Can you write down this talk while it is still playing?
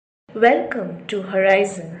Welcome to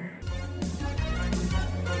Horizon.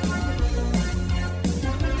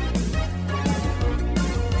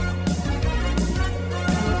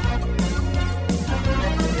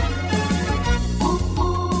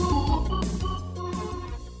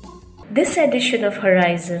 This edition of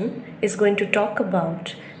Horizon is going to talk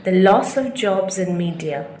about the loss of jobs in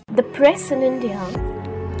media. The press in India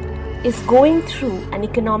is going through an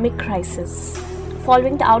economic crisis.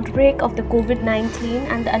 Following the outbreak of the COVID-19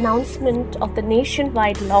 and the announcement of the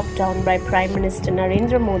nationwide lockdown by Prime Minister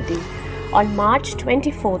Narendra Modi on March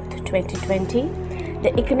 24th, 2020,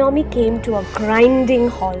 the economy came to a grinding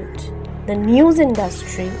halt. The news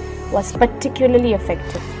industry was particularly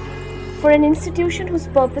affected. For an institution whose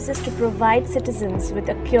purpose is to provide citizens with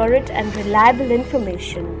accurate and reliable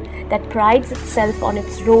information that prides itself on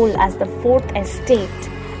its role as the fourth estate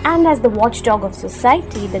and as the watchdog of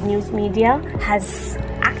society, the news media has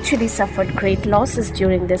actually suffered great losses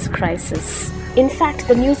during this crisis. In fact,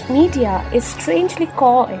 the news media is strangely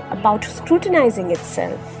coy about scrutinizing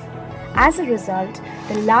itself. As a result,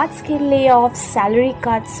 the large-scale layoffs, salary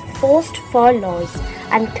cuts, forced furloughs,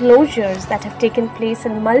 and closures that have taken place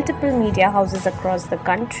in multiple media houses across the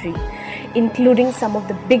country, including some of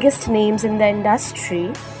the biggest names in the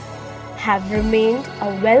industry, have remained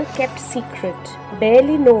a well-kept secret,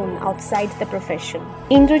 barely known outside the profession.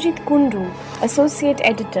 Indrajit Kundu, Associate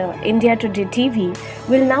Editor, India Today TV,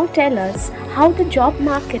 will now tell us how the job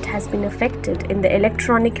market has been affected in the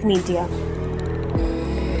electronic media.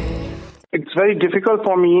 It's very difficult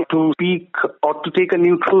for me to speak or to take a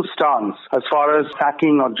neutral stance as far as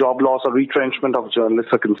sacking or job loss or retrenchment of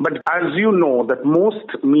journalists are concerned. But as you know, that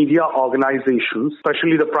most media organizations,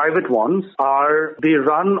 especially the private ones, they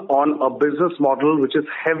run on a business model which is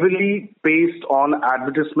heavily based on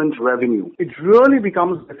advertisement revenue. It really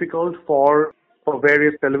becomes difficult for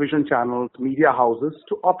various television channels, media houses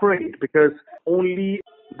to operate because only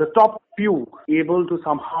the top few able to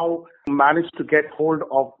somehow manage to get hold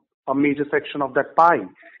of a major section of that pie.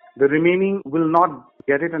 The remaining will not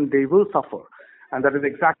get it and they will suffer. And that is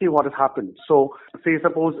exactly what has happened. So,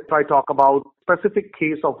 suppose if I talk about specific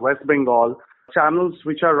case of West Bengal, channels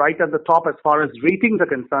which are right at the top as far as ratings are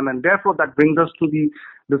concerned, and therefore that brings us to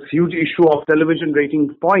this huge issue of television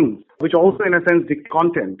rating points, which also in a sense dictate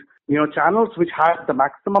content. Channels which have the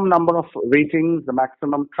maximum number of ratings, the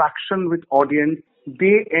maximum traction with audience,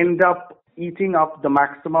 they end up eating up the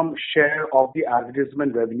maximum share of the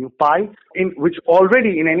advertisement revenue pie, which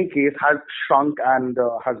already in any case has shrunk and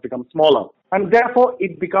has become smaller. And therefore,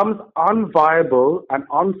 it becomes unviable and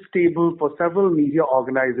unstable for several media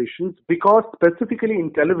organizations because specifically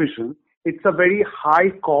in television, it's a very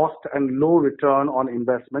high cost and low return on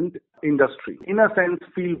investment industry. In a sense,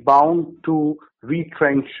 feel bound to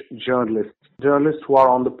retrench journalists who are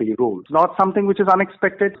on the payroll. It's not something which is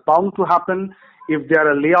unexpected. It's bound to happen. If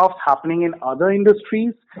there are layoffs happening in other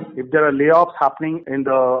industries, if there are layoffs happening in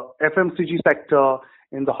the FMCG sector,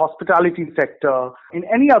 in the hospitality sector, in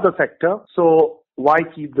any other sector, so why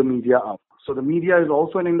keep the media out? So the media is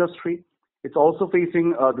also an industry. It's also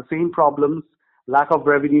facing the same problems, lack of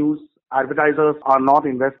revenues. Advertisers are not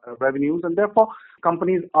investing revenues, and therefore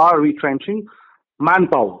companies are retrenching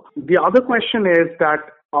manpower. The other question is that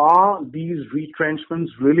are these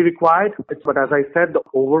retrenchments really required? But as I said, the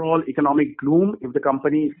overall economic gloom, if the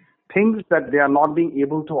company thinks that they are not being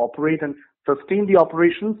able to operate and sustain the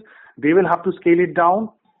operations, they will have to scale it down.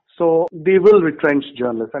 So they will retrench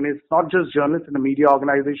journalists. And it's not just journalists in the media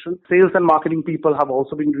organization. Sales and marketing people have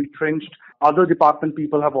also been retrenched. Other department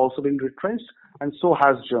people have also been retrenched. And so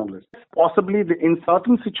has journalists. Possibly in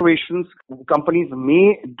certain situations, companies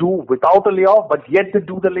may do without a layoff, but yet they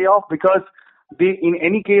do the layoff because they in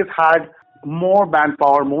any case had more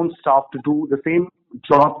manpower, more staff to do the same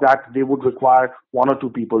job that they would require one or two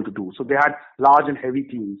people to do. So they had large and heavy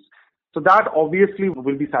teams. So that obviously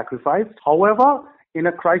will be sacrificed. However, in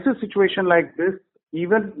a crisis situation like this,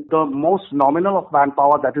 even the most nominal of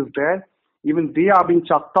manpower that is there, even they are being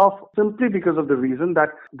chucked off simply because of the reason that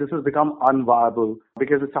this has become unviable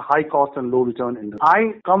because it's a high cost and low return industry.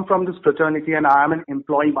 I come from this fraternity and I am an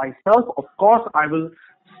employee myself. Of course, I will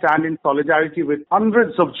stand in solidarity with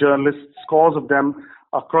hundreds of journalists, scores of them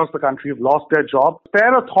across the country who've lost their job.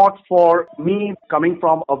 Spare a thought for me coming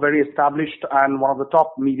from a very established and one of the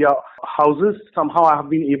top media houses. Somehow I have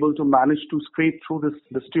been able to manage to scrape through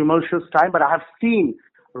this tumultuous time, but I have seen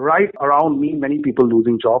right around me many people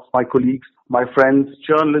losing jobs. My colleagues, my friends,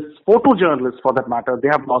 journalists, photojournalists for that matter, they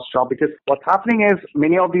have lost jobs because what's happening is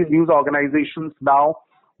many of these news organizations now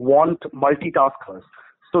want multitaskers.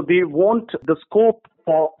 So they want the scope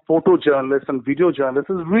for photojournalists and video journalists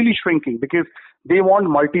is really shrinking because They want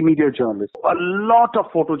multimedia journalists. A lot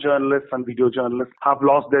of photojournalists and video journalists have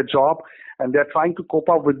lost their job, and they're trying to cope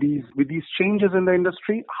up with these changes in the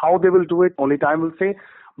industry. How they will do it, only time will say.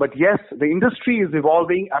 But yes, the industry is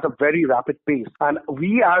evolving at a very rapid pace. And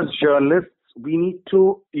we as journalists, we need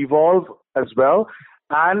to evolve as well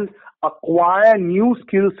and acquire new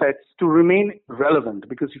skill sets to remain relevant.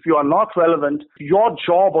 Because if you are not relevant, your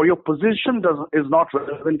job or your position is not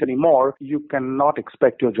relevant anymore, you cannot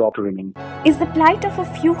expect your job to remain. Is the plight of a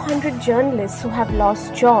few hundred journalists who have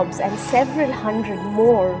lost jobs and several hundred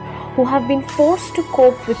more who have been forced to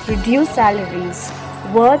cope with reduced salaries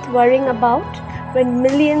worth worrying about when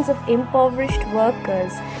millions of impoverished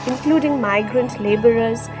workers, including migrant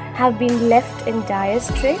laborers, have been left in dire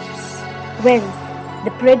straits? Well,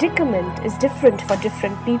 the predicament is different for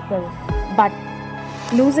different people, but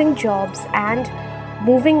losing jobs and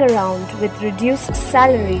moving around with reduced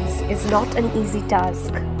salaries is not an easy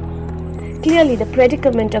task. Clearly, the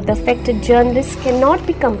predicament of the affected journalists cannot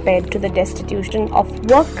be compared to the destitution of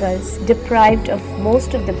workers deprived of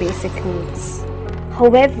most of the basic needs.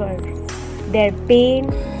 However, their pain,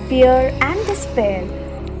 fear, and despair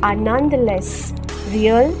are nonetheless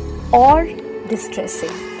real or distressing.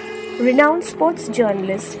 Renowned sports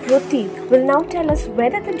journalist Pratik will now tell us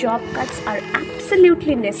whether the job cuts are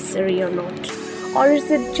absolutely necessary or not, or is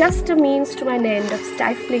it just a means to an end of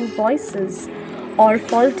stifling voices or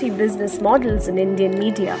faulty business models in Indian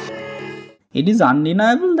media. It is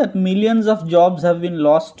undeniable that millions of jobs have been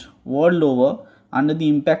lost world over under the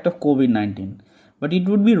impact of COVID-19. But it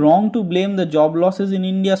would be wrong to blame the job losses in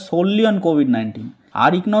India solely on COVID-19.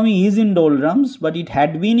 Our economy is in doldrums, but it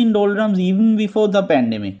had been in doldrums even before the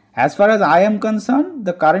pandemic. As far as I am concerned,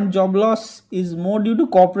 the current job loss is more due to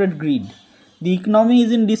corporate greed. The economy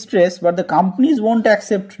is in distress, but the companies won't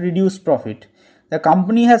accept reduced profit. The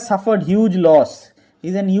company has suffered huge loss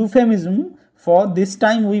is an euphemism for this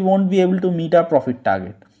time we won't be able to meet our profit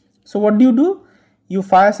target. So what do? You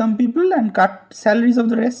fire some people and cut salaries of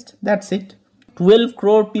the rest. That's it. 12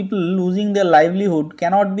 crore people losing their livelihood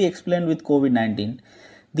cannot be explained with COVID-19.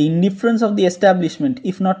 The indifference of the establishment,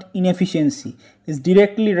 if not inefficiency, is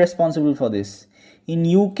directly responsible for this. In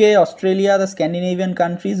UK, Australia, the Scandinavian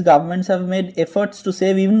countries, governments have made efforts to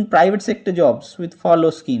save even private sector jobs with furlough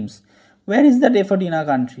schemes. Where is that effort in our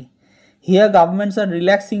country? Here, governments are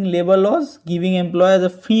relaxing labour laws, giving employers a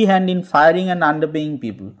free hand in firing and underpaying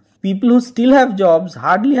people. People who still have jobs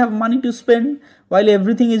hardly have money to spend while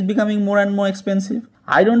everything is becoming more and more expensive.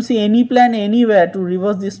 I don't see any plan anywhere to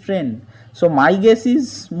reverse this trend. So my guess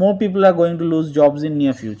is more people are going to lose jobs in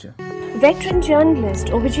near future. Veteran journalist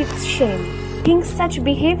Abhijit Shen thinks such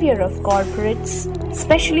behavior of corporates,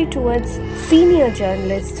 especially towards senior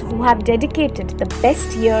journalists who have dedicated the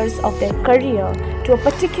best years of their career to a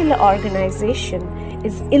particular organization,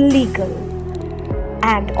 is illegal,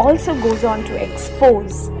 and also goes on to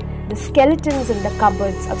expose the skeletons in the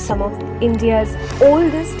cupboards of some of India's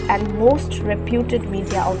oldest and most reputed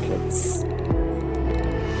media outlets.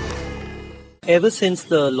 Ever since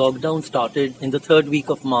the lockdown started in the third week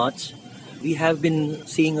of March, we have been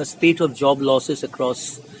seeing a spate of job losses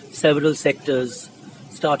across several sectors,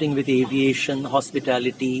 starting with aviation,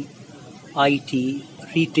 hospitality, IT,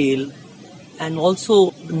 retail, and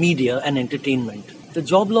also media and entertainment. The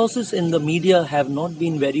job losses in the media have not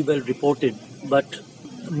been very well reported, but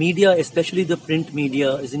media, especially the print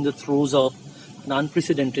media, is in the throes of an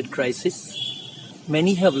unprecedented crisis.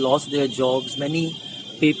 Many have lost their jobs, many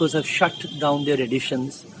papers have shut down their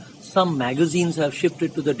editions, some magazines have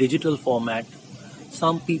shifted to the digital format,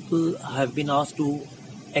 some people have been asked to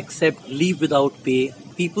accept leave without pay.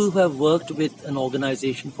 People who have worked with an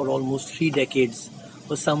organization for almost 3 decades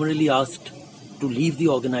were summarily asked to leave the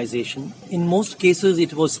organization. In most cases,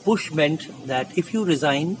 it was push meant that if you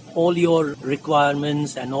resign, all your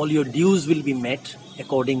requirements and all your dues will be met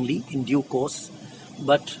accordingly in due course.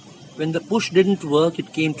 But when the push didn't work,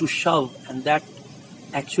 it came to shove, and that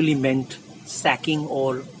actually meant sacking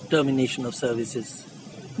or termination of services.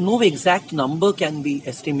 No exact number can be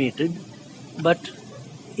estimated, but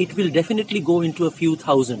it will definitely go into a few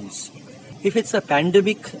thousands. If it's a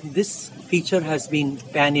pandemic, this feature has been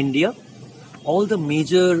pan-India. All the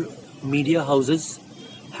major media houses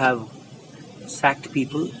have sacked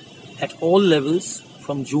people at all levels,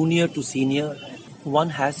 from junior to senior. One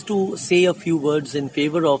has to say a few words in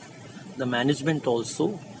favor of the management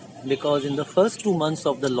also, because in the first 2 months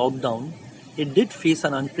of the lockdown, it did face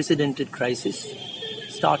an unprecedented crisis,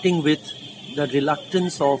 starting with the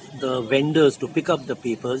reluctance of the vendors to pick up the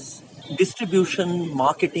papers. Distribution,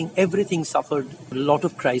 marketing, everything suffered a lot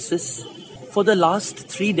of crisis. For the last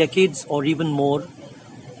 3 decades or even more,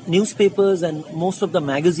 newspapers and most of the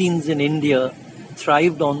magazines in India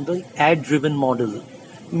thrived on the ad-driven model,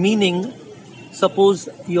 meaning suppose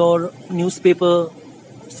your newspaper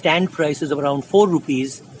stand price is around 4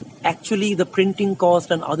 rupees. Actually, the printing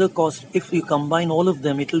cost and other costs, if you combine all of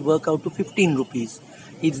them, it will work out to 15 rupees.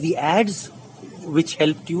 It's the ads which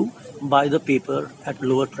helped you buy the paper at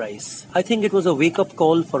lower price. I think it was a wake-up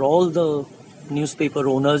call for all the newspaper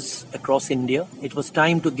owners across India. It was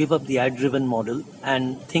time to give up the ad-driven model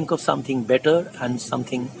and think of something better and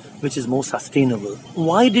something which is more sustainable.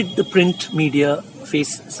 Why did the print media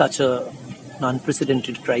face such an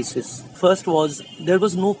unprecedented crisis? First was there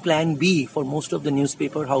was no plan B for most of the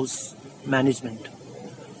newspaper house management.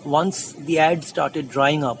 Once the ads started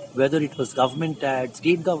drying up, whether it was government ads,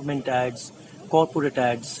 state government ads, corporate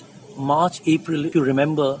ads, March, April, if you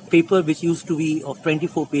remember, paper which used to be of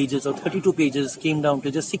 24 pages or 32 pages came down to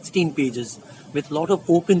just 16 pages with a lot of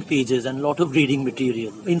open pages and a lot of reading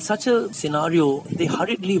material. In such a scenario, they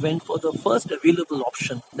hurriedly went for the first available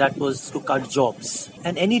option, that was to cut jobs.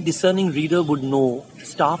 And any discerning reader would know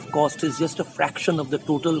staff cost is just a fraction of the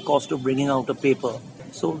total cost of bringing out a paper.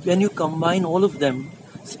 So when you combine all of them,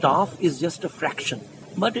 staff is just a fraction.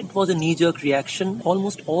 But it was a knee-jerk reaction.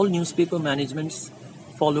 Almost all newspaper managements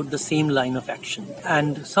followed the same line of action.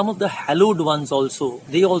 And some of the hallowed ones also,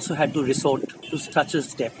 they also had to resort to such a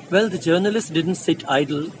step. Well, the journalists didn't sit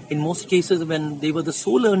idle. In most cases, when they were the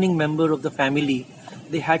sole earning member of the family,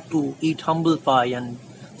 they had to eat humble pie and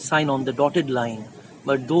sign on the dotted line.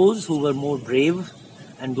 But those who were more brave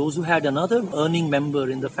and those who had another earning member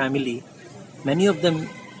in the family, many of them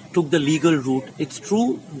took the legal route. It's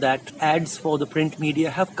true that ads for the print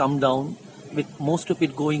media have come down, with most of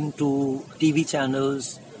it going to TV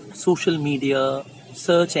channels, social media,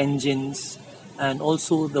 search engines, and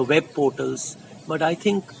also the web portals. But I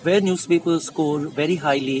think where newspapers score very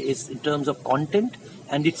highly is in terms of content,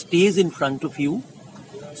 and it stays in front of you.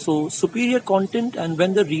 So superior content, and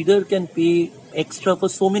when the reader can pay extra for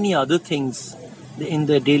so many other things in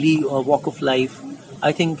their daily walk of life,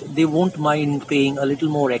 I think they won't mind paying a little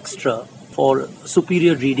more extra for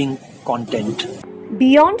superior reading content.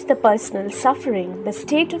 Beyond the personal suffering, the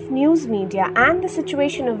state of news media and the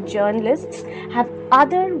situation of journalists have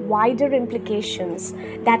other wider implications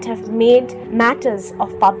that have made matters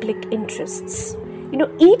of public interests.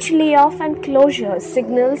 Each layoff and closure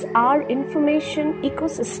signals our information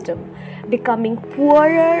ecosystem becoming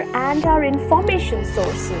poorer and our information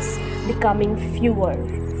sources becoming fewer.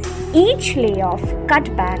 Each layoff,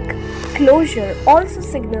 cutback, closure also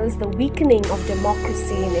signals the weakening of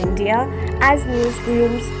democracy in India as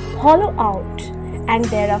newsrooms hollow out and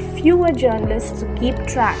there are fewer journalists to keep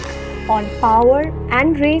track on power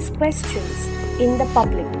and raise questions in the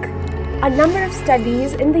public. A number of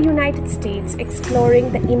studies in the United States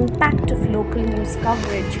exploring the impact of local news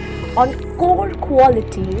coverage on core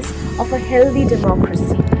qualities of a healthy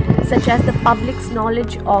democracy, such as the public's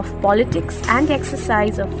knowledge of politics and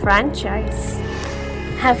exercise of franchise,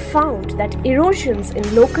 have found that erosions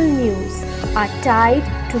in local news are tied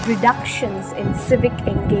to reductions in civic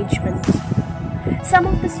engagement. Some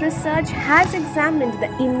of this research has examined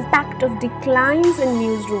the impact of declines in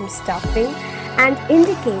newsroom staffing and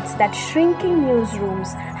indicates that shrinking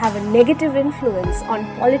newsrooms have a negative influence on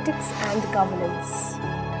politics and governance.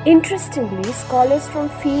 Interestingly, scholars from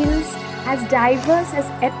fields as diverse as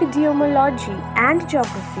epidemiology and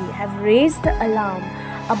geography have raised the alarm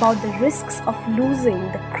about the risks of losing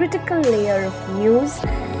the critical layer of news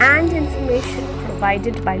and information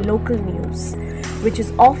provided by local news, which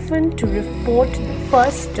is often to report the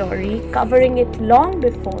first story, covering it long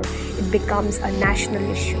before it becomes a national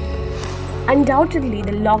issue. Undoubtedly,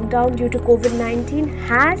 the lockdown due to COVID-19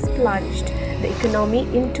 has plunged the economy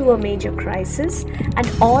into a major crisis, and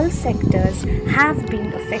all sectors have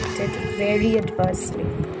been affected very adversely.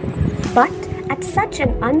 But at such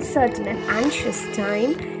an uncertain and anxious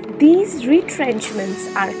time, these retrenchments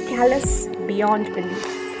are callous beyond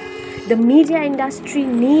belief. The media industry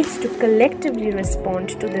needs to collectively respond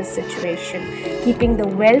to this situation, keeping the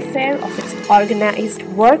welfare of its organized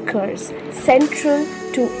workers central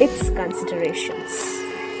to its considerations.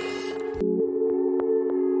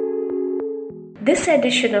 This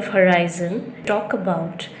edition of Horizon talk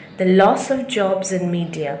about the loss of jobs in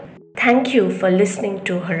media. Thank you for listening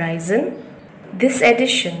to Horizon. This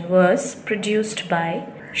edition was produced by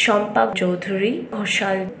Shampak Chaudhary,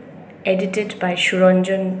 Ghoshal, edited by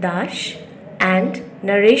Shuranjan Das, and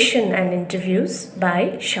narration and interviews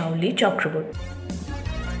by Showli Chakraborty.